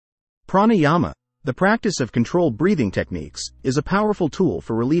Pranayama, the practice of controlled breathing techniques, is a powerful tool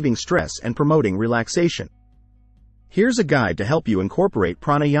for relieving stress and promoting relaxation. Here's a guide to help you incorporate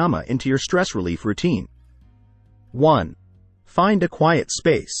pranayama into your stress relief routine. 1. Find a quiet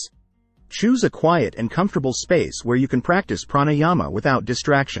space. Choose a quiet and comfortable space where you can practice pranayama without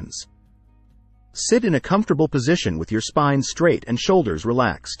distractions. Sit in a comfortable position with your spine straight and shoulders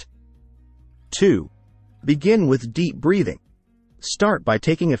relaxed. 2. Begin with deep breathing. Start by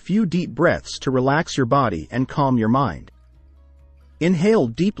taking a few deep breaths to relax your body and calm your mind. Inhale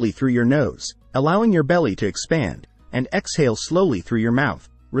deeply through your nose, allowing your belly to expand, and exhale slowly through your mouth,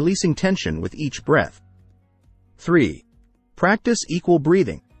 releasing tension with each breath. 3. Practice equal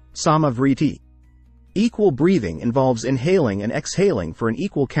breathing, samavriti. Equal breathing involves inhaling and exhaling for an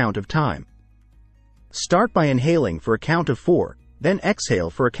equal count of time. Start by inhaling for a count of 4, then exhale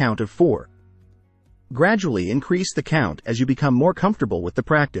for a count of 4. Gradually increase the count as you become more comfortable with the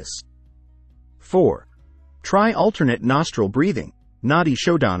practice. 4. Try alternate nostril breathing, nadi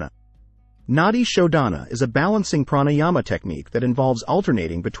shodhana. Nadi shodhana is a balancing pranayama technique that involves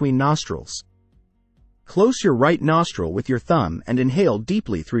alternating between nostrils. Close your right nostril with your thumb and inhale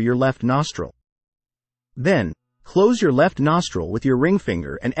deeply through your left nostril. Then, close your left nostril with your ring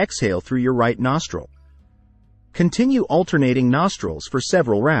finger and exhale through your right nostril. Continue alternating nostrils for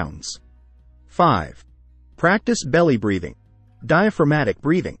several rounds. 5. Practice belly breathing, diaphragmatic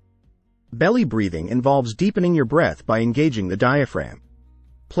breathing. Belly breathing involves deepening your breath by engaging the diaphragm.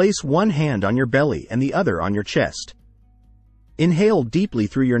 Place one hand on your belly and the other on your chest. Inhale deeply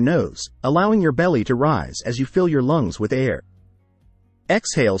through your nose, allowing your belly to rise as you fill your lungs with air.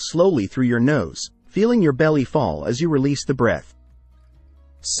 Exhale slowly through your nose, feeling your belly fall as you release the breath.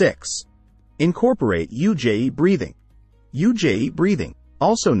 6. Incorporate Ujjayi breathing. Ujjayi breathing,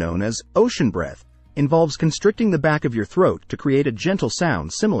 also known as ocean breath, involves constricting the back of your throat to create a gentle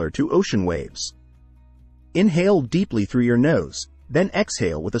sound similar to ocean waves. Inhale deeply through your nose, then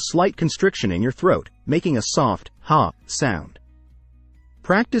exhale with a slight constriction in your throat, making a soft, ha sound.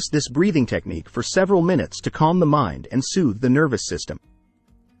 Practice this breathing technique for several minutes to calm the mind and soothe the nervous system.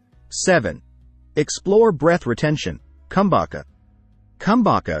 7. Explore breath retention, kumbhaka.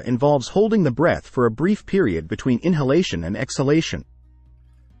 Kumbhaka involves holding the breath for a brief period between inhalation and exhalation.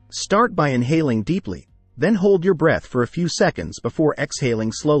 Start by inhaling deeply, then hold your breath for a few seconds before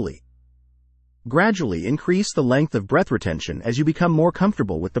exhaling slowly. Gradually increase the length of breath retention as you become more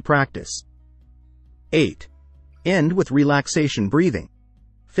comfortable with the practice. 8. End with relaxation breathing.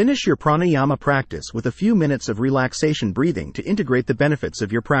 Finish your pranayama practice with a few minutes of relaxation breathing to integrate the benefits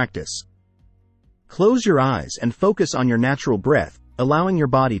of your practice. Close your eyes and focus on your natural breath, allowing your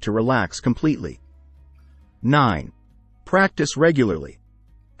body to relax completely. 9. Practice regularly.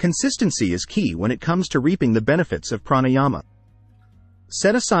 Consistency is key when it comes to reaping the benefits of pranayama.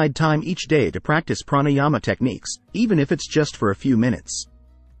 Set aside time each day to practice pranayama techniques, even if it's just for a few minutes.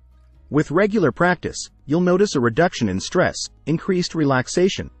 With regular practice, you'll notice a reduction in stress, increased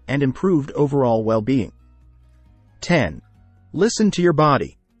relaxation, and improved overall well-being. 10. Listen to your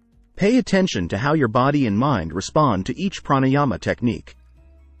body. Pay attention to how your body and mind respond to each pranayama technique.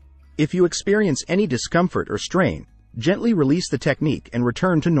 If you experience any discomfort or strain, gently release the technique and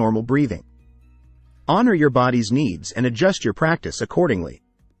return to normal breathing. Honor your body's needs and adjust your practice accordingly.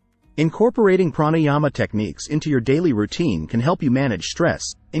 Incorporating pranayama techniques into your daily routine can help you manage stress,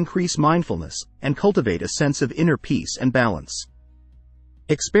 increase mindfulness, and cultivate a sense of inner peace and balance.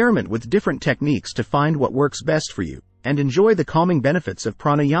 Experiment with different techniques to find what works best for you, and enjoy the calming benefits of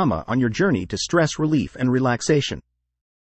pranayama on your journey to stress relief and relaxation.